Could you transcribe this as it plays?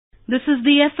This is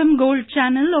the FM Gold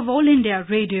channel of All India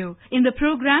Radio. In the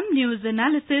program News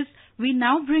Analysis, we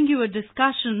now bring you a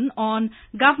discussion on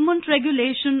government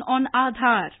regulation on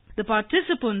Aadhaar. The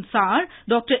participants are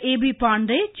Dr. A.B.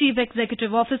 Pandey, Chief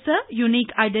Executive Officer,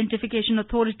 Unique Identification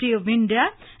Authority of India,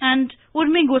 and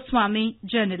Urmi Goswami,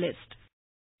 journalist.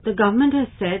 The government has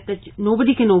said that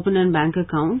nobody can open a bank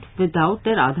account without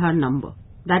their Aadhaar number.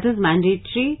 That is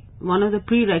mandatory, one of the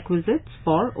prerequisites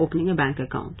for opening a bank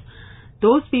account.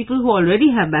 Those people who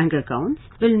already have bank accounts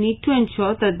will need to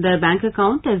ensure that their bank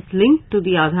account is linked to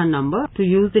the Aadhaar number, to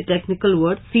use the technical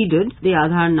word seeded, the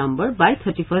Aadhaar number, by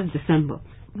 31st December.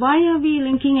 Why are we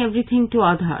linking everything to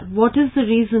Aadhaar? What is the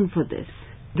reason for this?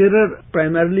 There are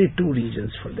primarily two reasons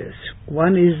for this.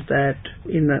 One is that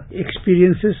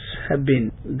experiences have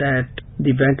been that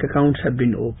the bank accounts have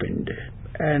been opened,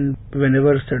 and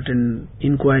whenever certain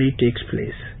inquiry takes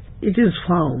place, it is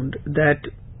found that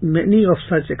many of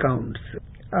such accounts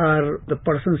the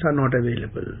persons are not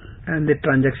available and the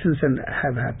transactions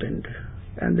have happened,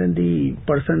 and then the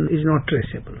person is not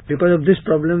traceable. Because of this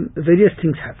problem, various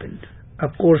things happened.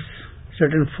 Of course,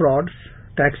 certain frauds,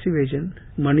 tax evasion,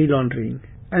 money laundering.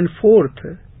 And fourth,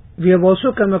 we have also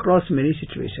come across many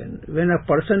situations when a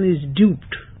person is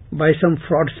duped by some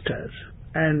fraudster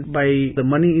and the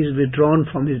money is withdrawn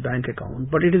from his bank account,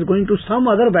 but it is going to some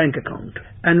other bank account.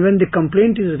 And when the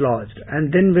complaint is lodged,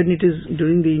 and then when it is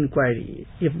during the inquiry,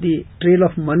 if the trail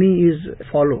of money is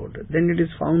followed, then it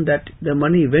is found that the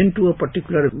money went to a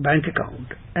particular bank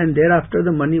account, and thereafter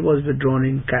the money was withdrawn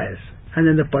in cash, and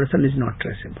then the person is not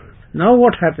traceable. Now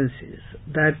what happens is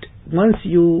that once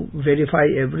you verify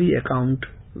every account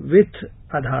with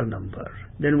Aadhaar number,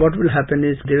 then what will happen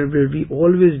is there will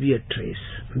always be a trace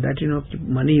that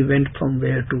money went from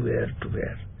where to where to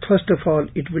where. First of all,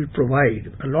 it will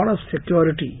provide a lot of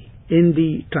security in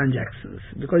the transactions,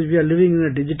 because we are living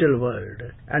in a digital world,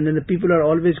 and then the people are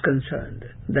always concerned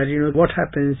that what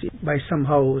happens by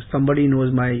somehow somebody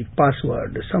knows my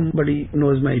password, somebody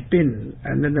knows my PIN,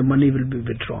 and then the money will be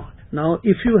withdrawn. Now,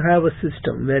 if you have a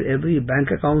system where every bank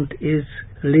account is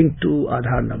linked to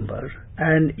Aadhaar number,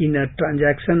 and in a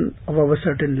transaction of a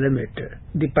certain limit,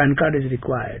 the PAN card is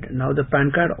required. Now, the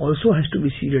PAN card also has to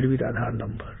be seeded with Aadhaar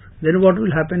number. Then what will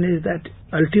happen is that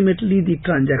ultimately the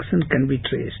transaction can be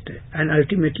traced, and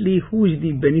ultimately who is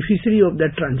the beneficiary of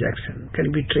that transaction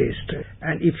can be traced.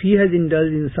 And if he has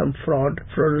indulged in some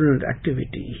fraudulent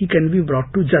activity, he can be brought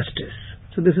to justice.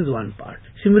 So this is one part.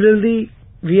 Similarly,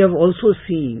 we have also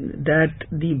seen that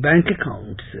the bank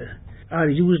accounts are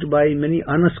used by many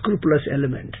unscrupulous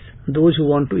elements, those who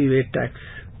want to evade tax,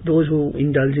 those who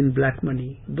indulge in black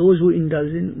money, those who indulge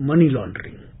in money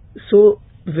laundering. So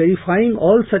verifying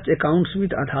all such accounts with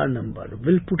Aadhaar number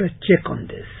will put a check on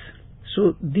this.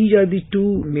 So these are the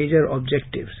two major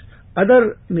objectives.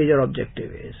 Other major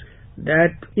objective is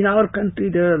that in our country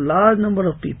there are a large number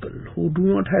of people who do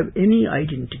not have any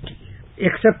identity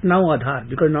except now Aadhaar,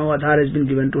 because now Aadhaar has been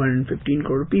given to 115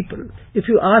 crore people. If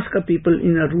you ask a people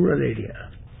in a rural area,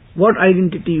 what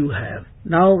identity you have?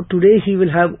 Now today he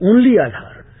will have only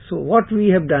Aadhaar. So what we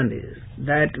have done is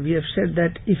that we have said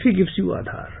that if he gives you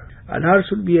Aadhaar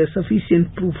should be a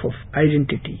sufficient proof of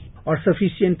identity or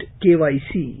sufficient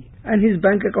KYC, and his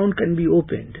bank account can be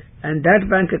opened. And that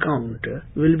bank account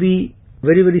will be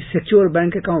very, very secure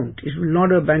bank account. It will not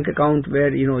a bank account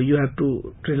where, you have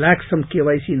to relax some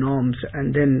KYC norms,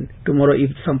 and then tomorrow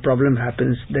if some problem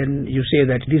happens, then you say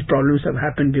that these problems have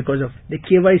happened because of the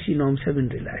KYC norms have been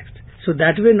relaxed. So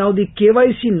that way now the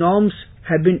KYC norms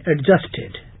have been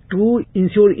adjusted to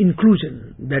ensure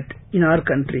inclusion, that in our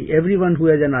country, everyone who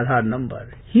has an Aadhaar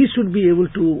number, he should be able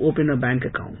to open a bank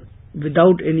account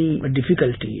without any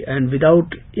difficulty and without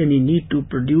any need to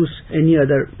produce any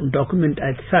other document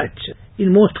as such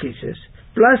in most cases.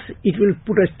 Plus, it will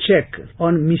put a check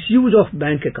on misuse of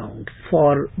bank accounts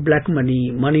for black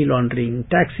money, money laundering,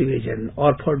 tax evasion,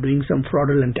 or for doing some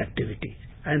fraudulent activity.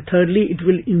 And thirdly, it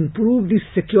will improve the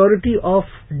security of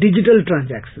digital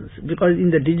transactions, because in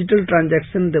the digital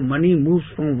transaction, the money moves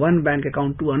from one bank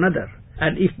account to another.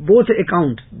 And if both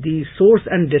accounts, the source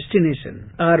and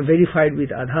destination, are verified with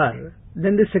Aadhaar,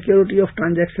 then the security of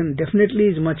transaction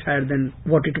definitely is much higher than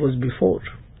what it was before.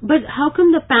 But how come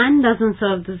the PAN doesn't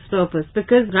serve this purpose?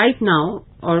 Because right now,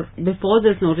 or before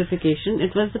this notification,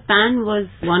 the PAN was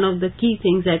one of the key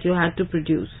things that you had to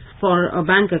produce for a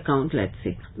bank account, let's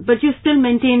say. But you're still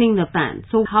maintaining the PAN.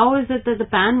 So how is it that the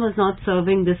PAN was not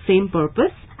serving the same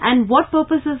purpose? And what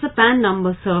purpose does the PAN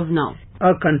number serve now?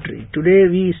 Our country, today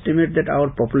we estimate that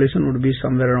our population would be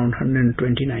somewhere around 129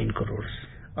 crores.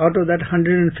 Out of that,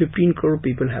 115 crore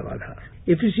people have Aadhaar.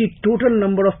 If you see, total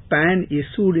number of PAN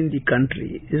issued in the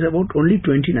country is about only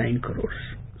 29 crores.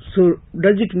 So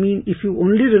does it mean if you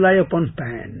only rely upon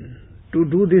PAN to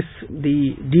do this,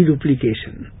 the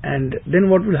deduplication, and then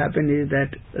what will happen is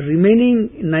that remaining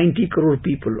 90 crore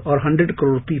people or 100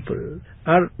 crore people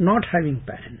are not having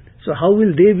PAN. So how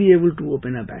will they be able to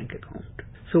open a bank account?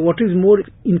 So what is more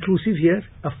inclusive here?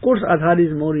 Of course Aadhaar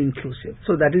is more inclusive.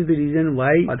 So that is the reason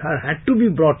why Aadhaar had to be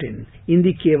brought in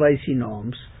the KYC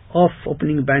norms of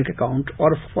opening a bank account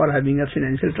or for having a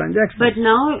financial transaction. But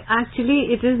now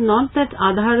actually it is not that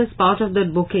Aadhaar is part of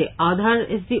that bouquet. Aadhaar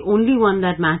is the only one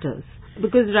that matters.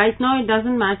 Because right now it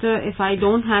doesn't matter if I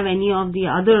don't have any of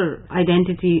the other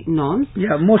identity norms.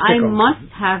 Yeah, most I accounts must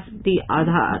have the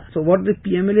Aadhaar. So what the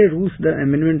PMLA rules, the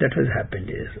amendment that has happened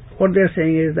is, what they are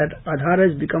saying is that Aadhaar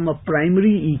has become a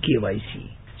primary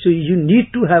eKYC. So you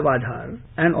need to have Aadhaar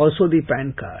and also the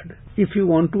PAN card if you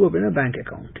want to open a bank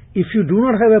account. If you do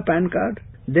not have a PAN card,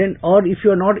 then, or if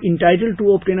you are not entitled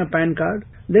to obtain a PAN card,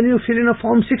 then you fill in a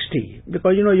Form 60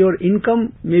 because your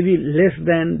income may be less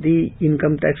than the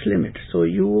income tax limit. So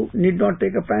you need not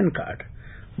take a PAN card.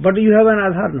 But you have an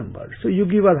Aadhaar number, so you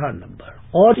give Aadhaar number.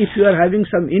 Or if you are having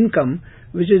some income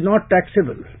which is not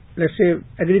taxable, let's say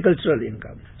agricultural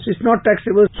income, so it's not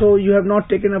taxable, so you have not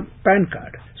taken a PAN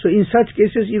card. So in such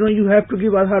cases, you have to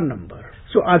give Aadhaar number.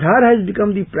 So Aadhaar has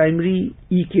become the primary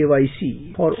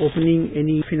eKYC for opening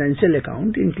any financial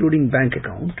account, including bank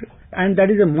account, and that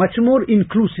is a much more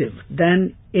inclusive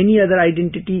than any other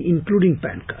identity, including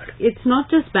PAN card. It's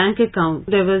not just bank account.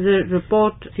 There was a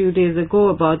report a few days ago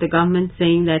about the government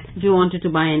saying that if you wanted to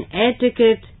buy an air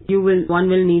ticket, one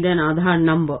will need an Aadhaar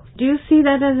number. Do you see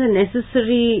that as a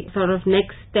necessary sort of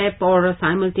next step or a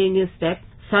simultaneous step?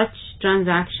 Such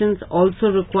transactions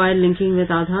also require linking with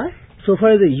Aadhaar? So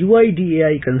far as the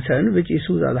UIDAI concerned, which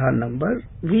issues Aadhaar number,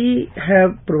 we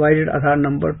have provided Aadhaar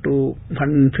number to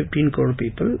 115 crore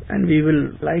people, and we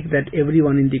will like that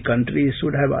everyone in the country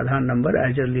should have Aadhaar number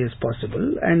as early as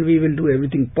possible, and we will do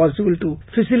everything possible to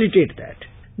facilitate that.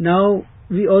 Now,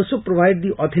 we also provide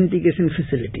the authentication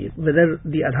facility, whether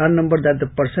the Aadhaar number that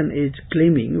the person is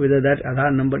claiming, whether that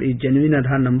Aadhaar number is genuine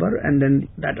Aadhaar number and then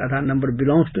that Aadhaar number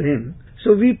belongs to him.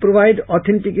 So we provide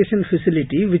authentication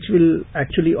facility which will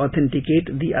actually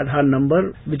authenticate the Aadhaar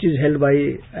number which is held by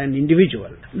an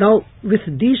individual. Now, with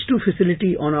these two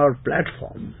facilities on our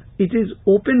platform, it is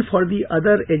open for the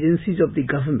other agencies of the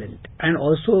government and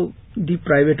also the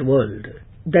private world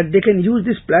that they can use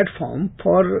this platform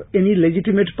for any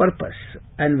legitimate purpose,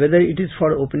 and whether it is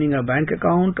for opening a bank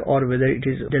account or whether it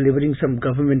is delivering some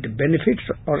government benefits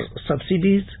or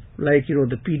subsidies like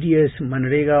the PDS,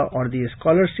 Manrega or the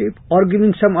scholarship, or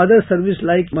giving some other service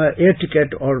like air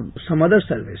ticket or some other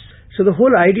service. So the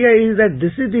whole idea is that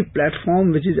this is the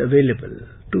platform which is available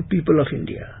to people of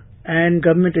India and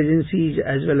government agencies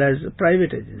as well as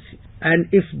private agencies. And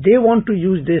if they want to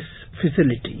use this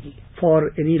facility for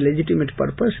any legitimate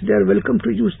purpose, they are welcome to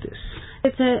use this.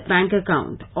 It's a bank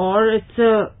account or it's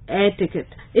a air ticket.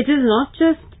 It is not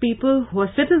just people who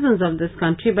are citizens of this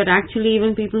country, but actually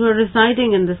even people who are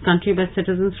residing in this country but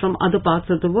citizens from other parts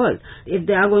of the world. If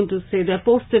they are going to say they're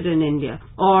posted in India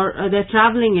or they're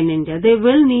traveling in India, they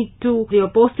will need to, if you're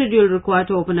posted, you'll require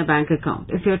to open a bank account.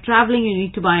 If you're traveling, you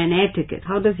need to buy an air ticket.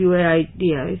 How does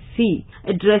UIDAI see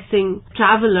addressing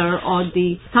traveler or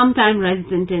the sometime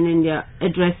resident in India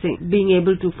addressing, being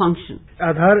able to function?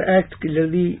 Aadhaar Act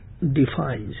clearly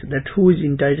defines that who is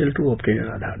entitled to obtain an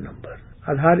Aadhaar number.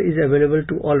 Aadhaar is available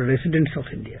to all residents of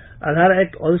India. Aadhaar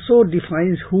Act also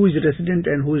defines who is resident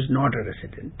and who is not a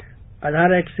resident.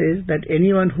 Aadhaar Act says that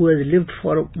anyone who has lived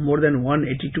for more than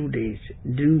 182 days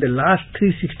during the last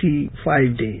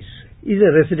 365 days is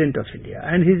a resident of India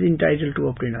and he is entitled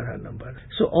to obtain Aadhaar number.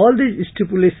 So all these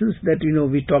stipulations that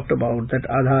we talked about, that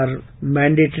Aadhaar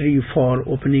mandatory for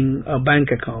opening a bank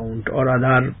account or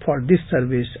Aadhaar for this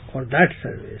service or that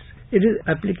service, it is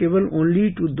applicable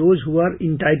only to those who are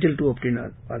entitled to obtain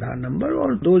an Aadhaar number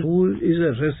or those who is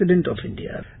a resident of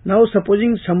India. Now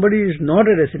supposing somebody is not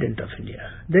a resident of India,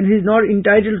 then he is not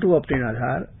entitled to obtain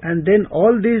Aadhaar, and then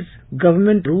all these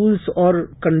government rules or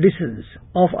conditions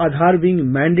of Aadhaar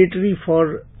being mandatory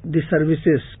for the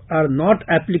services are not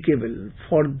applicable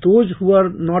for those who are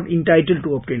not entitled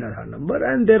to obtain Aadhaar number,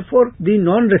 and therefore the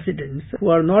non-residents who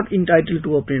are not entitled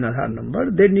to obtain Aadhaar number,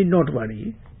 they need not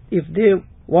worry. If they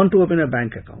want to open a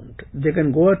bank account, they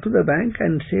can go to the bank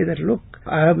and say that, look,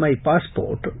 I have my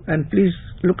passport and please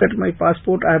look at my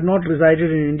passport. I have not resided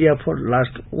in India for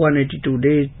last 182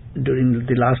 days during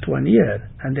the last 1 year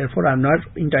and therefore I am not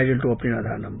entitled to obtain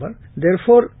Aadhaar number.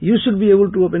 Therefore, you should be able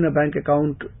to open a bank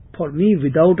account for me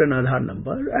without an Aadhaar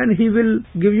number, and he will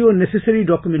give you a necessary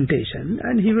documentation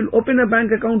and he will open a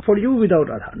bank account for you without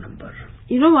Aadhaar number.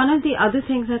 One of the other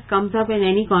things that comes up in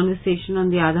any conversation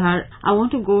on the Aadhaar, I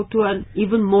want to go to an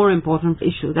even more important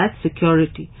issue, that's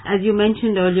security. As you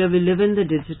mentioned earlier, we live in the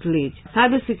digital age.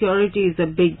 Cybersecurity is a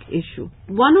big issue.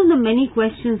 One of the many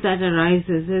questions that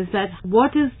arises is that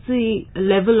what is the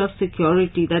level of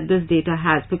security that this data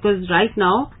has? Because right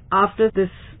now, after this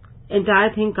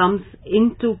entire thing comes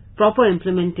into proper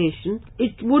implementation,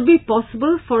 it would be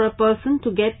possible for a person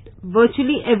to get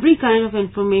virtually every kind of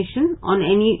information on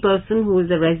any person who is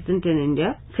a resident in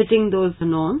India, fitting those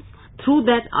norms, through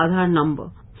that Aadhaar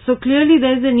number. So clearly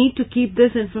there is a need to keep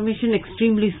this information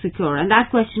extremely secure, and that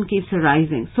question keeps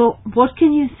arising. So what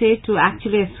can you say to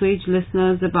actually assuage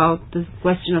listeners about this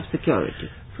question of security?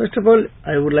 First of all,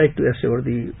 I would like to assure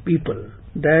the people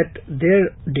that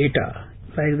their data,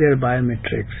 like their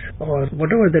biometrics or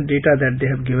whatever the data that they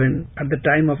have given at the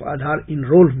time of Aadhaar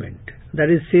enrollment, that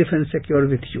is safe and secure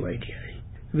with UIDAI.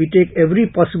 We take every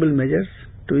possible measures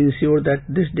to ensure that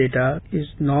this data is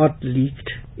not leaked,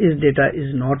 this data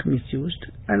is not misused.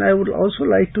 And I would also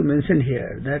like to mention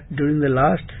here that during the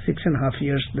last 6.5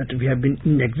 years that we have been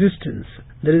in existence,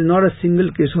 there is not a single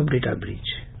case of data breach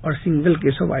or single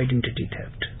case of identity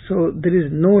theft. So there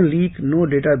is no leak, no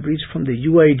data breach from the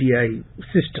UIDAI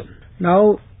system.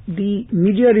 Now, the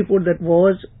media report that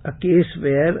was a case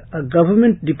where a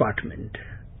government department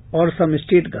or some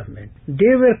state government,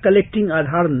 they were collecting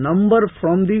Aadhaar number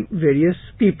from the various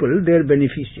people, their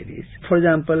beneficiaries. For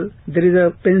example, there is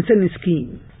a pension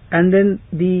scheme, and then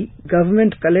the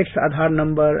government collects Aadhaar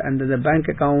number and then the bank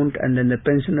account and then the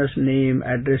pensioner's name,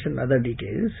 address and other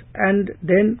details. And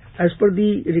then as per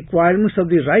the requirements of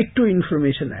the Right to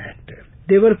Information Act,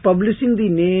 they were publishing the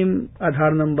name,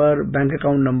 Aadhaar number, bank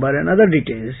account number and other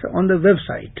details on the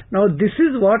website. Now this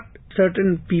is what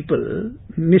certain people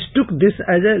mistook this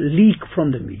as a leak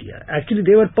from the media. Actually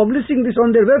they were publishing this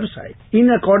on their website in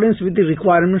accordance with the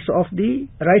requirements of the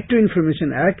Right to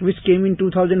Information Act, which came in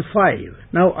 2005.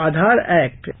 Now Aadhaar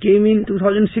Act came in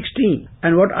 2016,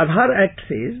 and what Aadhaar Act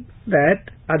says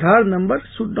that Aadhaar number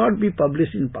should not be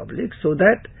published in public, so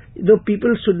that the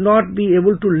people should not be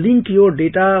able to link your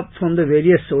data from the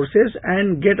various sources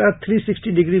and get a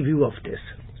 360-degree view of this.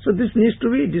 So this needs to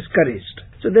be discouraged.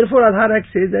 So therefore Aadhaar Act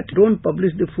says that don't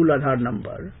publish the full Aadhaar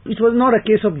number. It was not a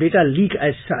case of data leak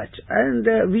as such. And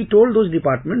we told those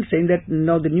departments saying that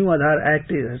now the new Aadhaar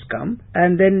Act has come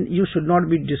and then you should not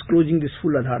be disclosing this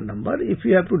full Aadhaar number. If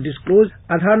you have to disclose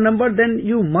Aadhaar number, then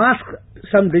you mask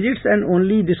some digits and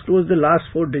only disclose the last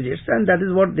 4 digits, and that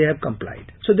is what they have complied.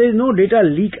 So there is no data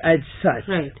leak as such.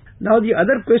 Right. Now the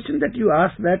other question that you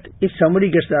asked, that if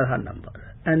somebody gets the Aadhaar number,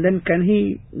 and then can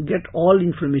he get all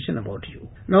information about you?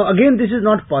 Now again, this is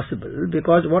not possible,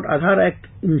 because what Aadhaar Act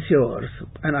ensures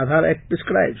and Aadhaar Act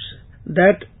prescribes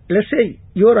that, let's say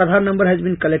your Aadhaar number has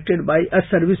been collected by a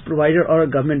service provider or a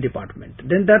government department.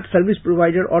 Then that service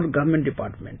provider or government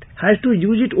department has to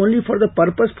use it only for the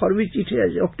purpose for which it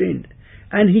has obtained.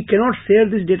 And he cannot share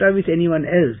this data with anyone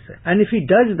else. And if he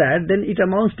does that, then it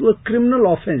amounts to a criminal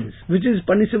offense, which is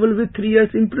punishable with 3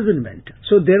 years imprisonment.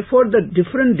 So therefore, the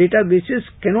different databases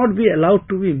cannot be allowed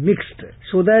to be mixed,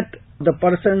 so that the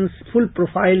person's full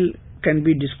profile can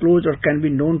be disclosed or can be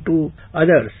known to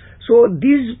others. So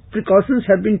these precautions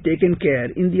have been taken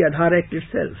care in the Aadhaar Act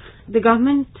itself. The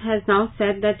government has now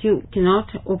said that you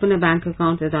cannot open a bank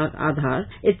account without Aadhaar.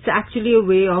 It's actually a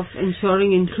way of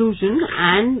ensuring inclusion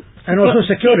and also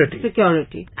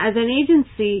security. As an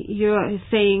agency, you're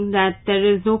saying that there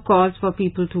is no cause for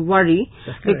people to worry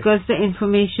because the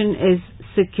information is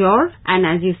secure, and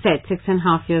as you said,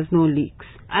 6.5 years, no leaks.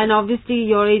 And obviously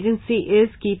your agency is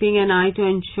keeping an eye to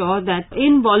ensure that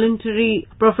involuntary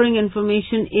proffering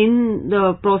information in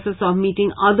the process of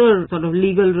meeting other sort of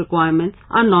legal requirements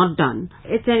are not done.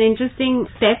 It's an interesting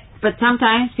step, but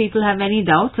sometimes people have many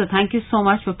doubts, so thank you so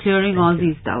much for clearing all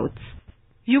these doubts.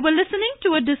 You were listening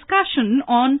to a discussion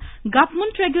on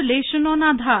government regulation on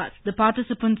Aadhaar. The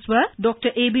participants were Dr.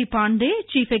 A.B. Pandey,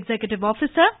 Chief Executive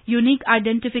Officer, Unique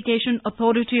Identification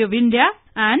Authority of India,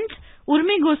 and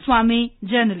Urmi Goswami,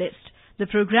 journalist. The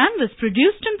program was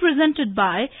produced and presented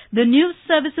by the News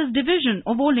Services Division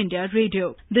of All India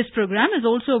Radio. This program is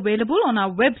also available on our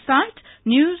website,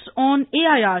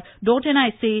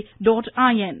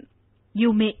 newsonair.nic.in.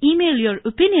 You may email your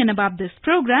opinion about this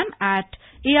program at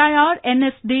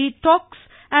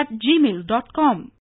airnsdaytalks@gmail.com.